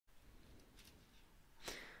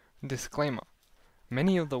Disclaimer.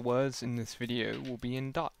 Many of the words in this video will be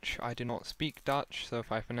in Dutch. I do not speak Dutch, so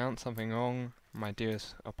if I pronounce something wrong, my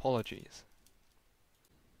dearest apologies.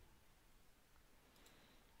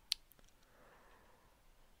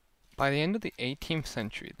 By the end of the 18th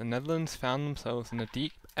century, the Netherlands found themselves in a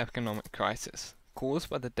deep economic crisis, caused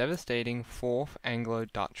by the devastating Fourth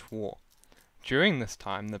Anglo-Dutch War. During this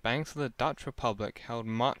time, the banks of the Dutch Republic held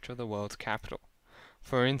much of the world's capital.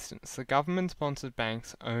 For instance, the government-sponsored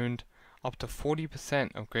banks owned up to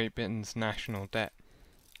 40% of Great Britain's national debt.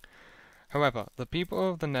 However, the people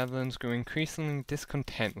of the Netherlands grew increasingly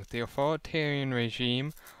discontent with the authoritarian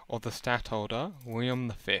regime of the stadtholder,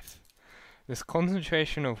 William V. This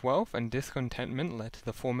concentration of wealth and discontentment led to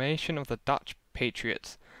the formation of the Dutch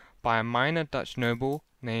Patriots by a minor Dutch noble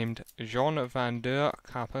named John van der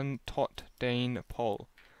Kappen tot den Pol,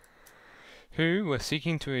 who were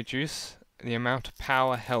seeking to reduce the amount of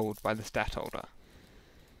power held by the stadtholder.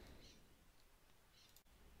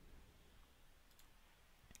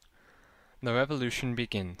 The revolution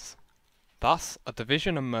begins. Thus, a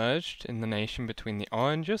division emerged in the nation between the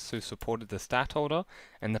Orangists, who supported the stadtholder,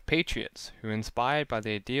 and the Patriots, who, inspired by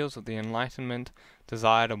the ideals of the Enlightenment,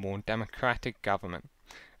 desired a more democratic government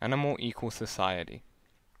and a more equal society.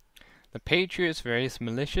 The Patriots raised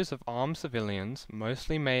militias of armed civilians,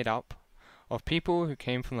 mostly made up of people who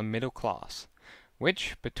came from the middle class,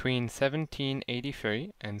 which, between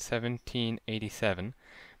 1783 and 1787,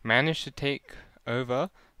 managed to take over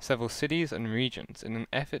several cities and regions in an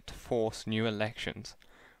effort to force new elections,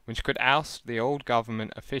 which could oust the old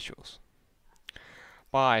government officials.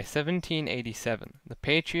 By 1787, the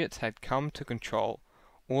Patriots had come to control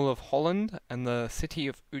all of Holland and the city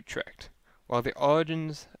of Utrecht, while the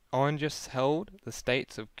Orangists held the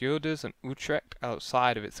states of Guelders and Utrecht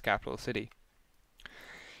outside of its capital city.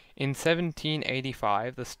 In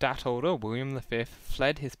 1785, the stadtholder, William V,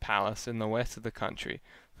 fled his palace in the west of the country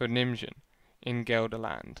for Nimegen, in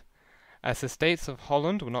Gelderland, as the states of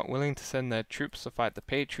Holland were not willing to send their troops to fight the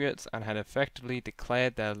Patriots and had effectively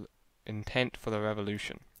declared their intent for the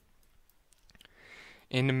revolution.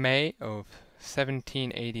 In May of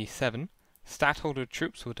 1787, stadtholder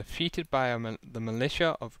troops were defeated by the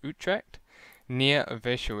militia of Utrecht near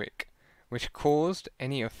Veschwijk, which caused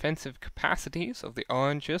any offensive capacities of the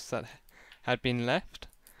Orangists that had been left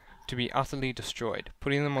to be utterly destroyed,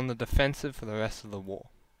 putting them on the defensive for the rest of the war.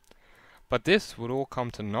 But this would all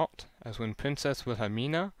come to naught, as when Princess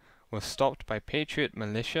Wilhelmina was stopped by Patriot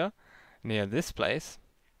militia near this place,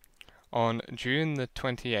 on June the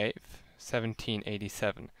 28th,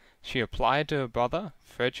 1787, she applied to her brother,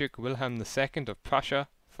 Frederick Wilhelm II of Prussia,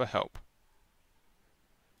 for help.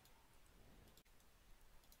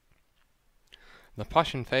 The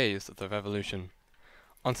Prussian phase of the revolution.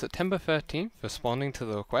 On September 13th, responding to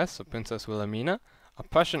the request of Princess Wilhelmina, a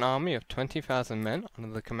Prussian army of 20,000 men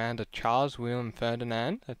under the command of Charles William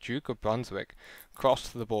Ferdinand, Duke of Brunswick,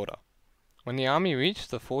 crossed the border. When the army reached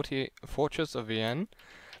the fortress of Vienne,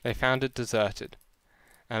 they found it deserted,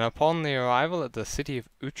 and upon the arrival at the city of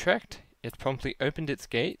Utrecht, it promptly opened its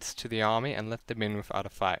gates to the army and let them in without a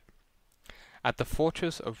fight. At the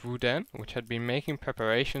fortress of Rouden, which had been making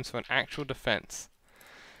preparations for an actual defense,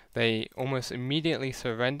 they almost immediately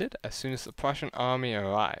surrendered as soon as the Prussian army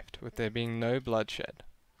arrived, with there being no bloodshed.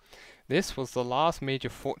 This was the last major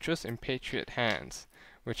fortress in Patriot hands,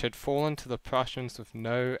 which had fallen to the Prussians with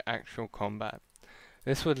no actual combat.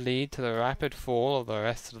 This would lead to the rapid fall of the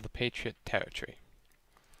rest of the Patriot territory.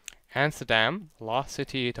 Amsterdam, the last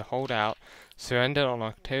city to hold out, surrendered on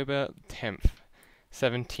October 10th,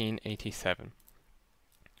 1787.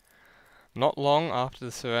 Not long after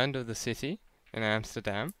the surrender of the city in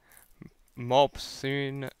Amsterdam, mobs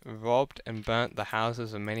soon robbed and burnt the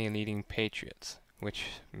houses of many leading patriots, which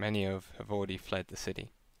many of have already fled the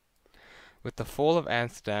city. With the fall of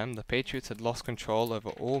Amsterdam, the patriots had lost control over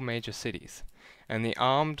all major cities, and the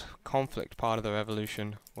armed conflict part of the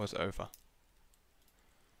revolution was over.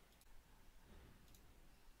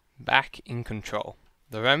 Back in control.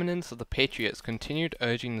 The remnants of the patriots continued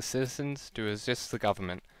urging the citizens to resist the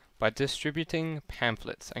government by distributing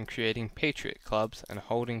pamphlets and creating patriot clubs and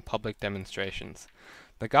holding public demonstrations.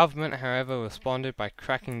 The government, however, responded by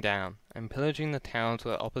cracking down and pillaging the towns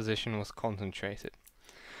where opposition was concentrated.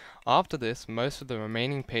 After this, most of the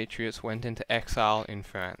remaining patriots went into exile in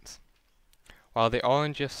France, while the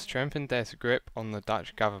Orangists strengthened their grip on the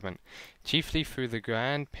Dutch government, chiefly through the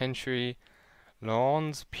Grand Pensionary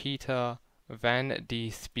Laurens Peter van de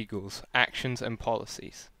Spiegel's actions and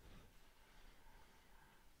policies.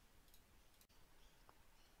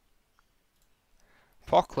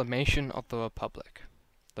 Proclamation of the Republic.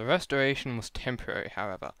 The restoration was temporary,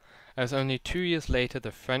 however, as only 2 years later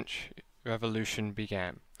the French Revolution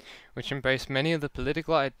began, which embraced many of the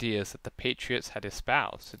political ideas that the patriots had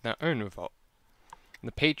espoused in their own revolt.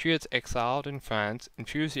 The patriots exiled in France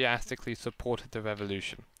enthusiastically supported the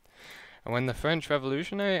revolution, and when the French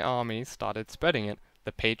Revolutionary Army started spreading it,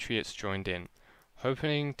 the patriots joined in,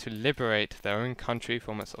 hoping to liberate their own country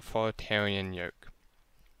from its authoritarian yoke.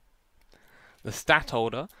 The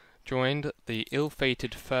Stadtholder joined the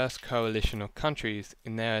ill-fated First Coalition of countries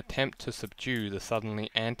in their attempt to subdue the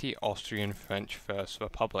suddenly anti-Austrian French First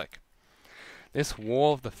Republic. This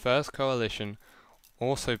War of the First Coalition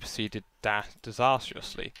also proceeded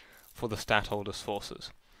disastrously for the Stadtholder's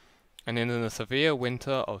forces, and in the severe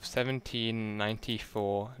winter of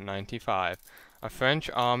 1794-95, a French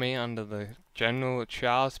army under the General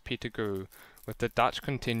Charles Pitigru, with the Dutch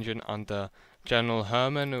contingent under General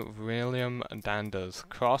Herman William Danders,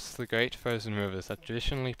 crossed the great frozen rivers that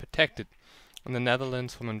traditionally protected the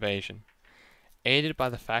Netherlands from invasion. Aided by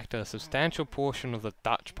the fact that a substantial portion of the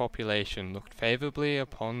Dutch population looked favorably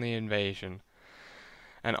upon the invasion,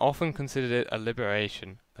 and often considered it a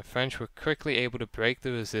liberation, the French were quickly able to break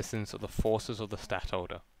the resistance of the forces of the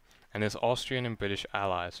Stadtholder and his Austrian and British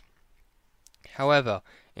allies. However,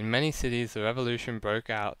 in many cities the revolution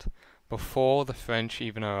broke out before the French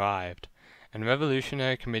even arrived, and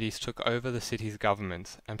revolutionary committees took over the city's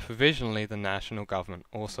governments, and provisionally the national government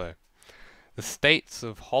also. The states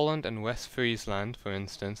of Holland and West Friesland, for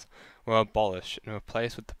instance, were abolished and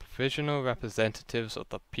replaced with the provisional representatives of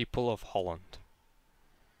the people of Holland.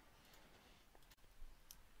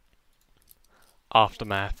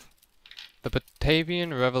 Aftermath. The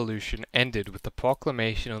Batavian Revolution ended with the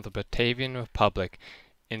proclamation of the Batavian Republic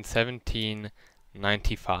in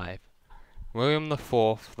 1795. William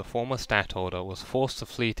IV, the former Stadtholder, was forced to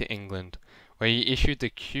flee to England, where he issued the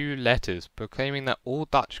Q letters proclaiming that all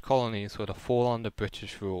Dutch colonies were to fall under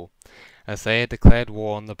British rule, as they had declared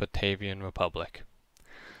war on the Batavian Republic.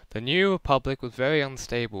 The new republic was very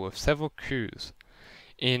unstable, with several coups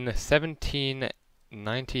in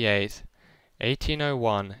 1798,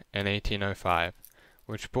 1801, and 1805,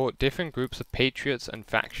 which brought different groups of patriots and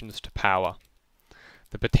factions to power.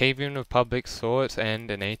 The Batavian Republic saw its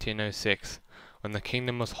end in 1806, when the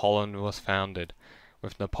Kingdom of Holland was founded,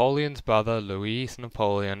 with Napoleon's brother Louis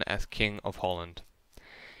Napoleon as King of Holland.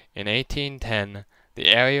 In 1810, the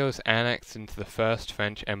area was annexed into the First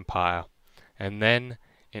French Empire, and then,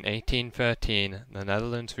 in 1813, the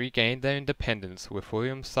Netherlands regained their independence with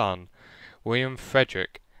William's son, William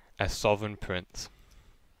Frederick, as sovereign prince.